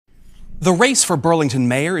The race for Burlington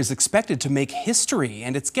mayor is expected to make history,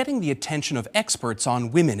 and it's getting the attention of experts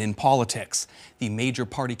on women in politics. The major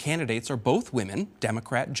party candidates are both women,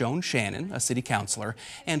 Democrat Joan Shannon, a city councilor,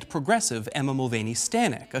 and progressive Emma Mulvaney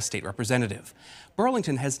Stanek, a state representative.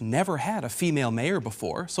 Burlington has never had a female mayor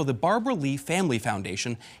before, so the Barbara Lee Family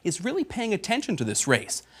Foundation is really paying attention to this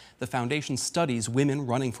race. The foundation studies women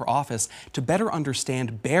running for office to better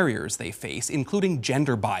understand barriers they face, including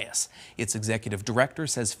gender bias. Its executive director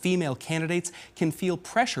says female candidates can feel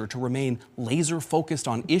pressure to remain laser-focused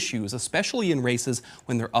on issues, especially in races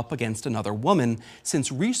when they're up against another woman,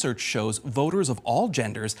 since research shows voters of all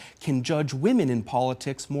genders can judge women in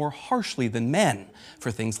politics more harshly than men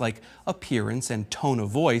for things like appearance and tone of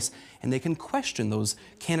voice, and they can question those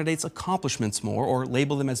candidates' accomplishments more or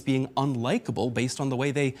label them as being unlikable based on the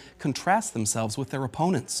way they contrast themselves with their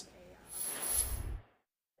opponents.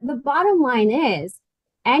 The bottom line is,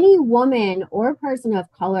 any woman or person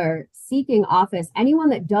of color seeking office, anyone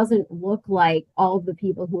that doesn't look like all of the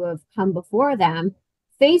people who have come before them,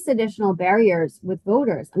 face additional barriers with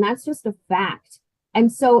voters, and that's just a fact.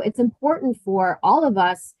 And so it's important for all of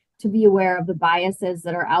us to be aware of the biases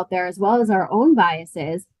that are out there, as well as our own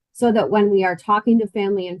biases, so that when we are talking to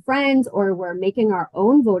family and friends or we're making our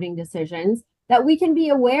own voting decisions, that we can be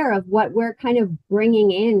aware of what we're kind of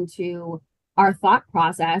bringing into our thought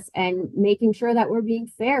process and making sure that we're being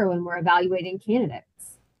fair when we're evaluating candidates.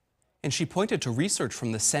 And she pointed to research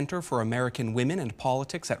from the Center for American Women and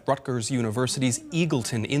Politics at Rutgers University's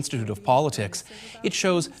Eagleton Institute of Politics. It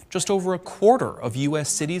shows just over a quarter of U.S.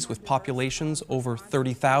 cities with populations over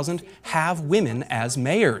 30,000 have women as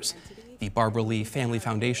mayors. The Barbara Lee Family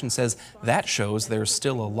Foundation says that shows there's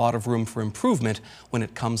still a lot of room for improvement when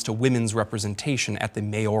it comes to women's representation at the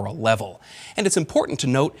mayoral level. And it's important to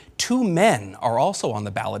note 2 men are also on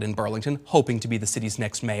the ballot in Burlington, hoping to be the city's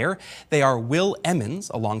next mayor. They are Will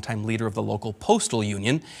Emmons, a longtime leader of the local postal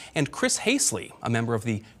union, and Chris Haseley, a member of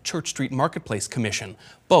the Church Street Marketplace Commission.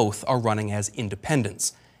 Both are running as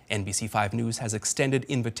independents. NBC5 News has extended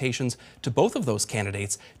invitations to both of those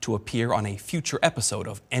candidates to appear on a future episode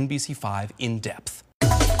of NBC5 In Depth.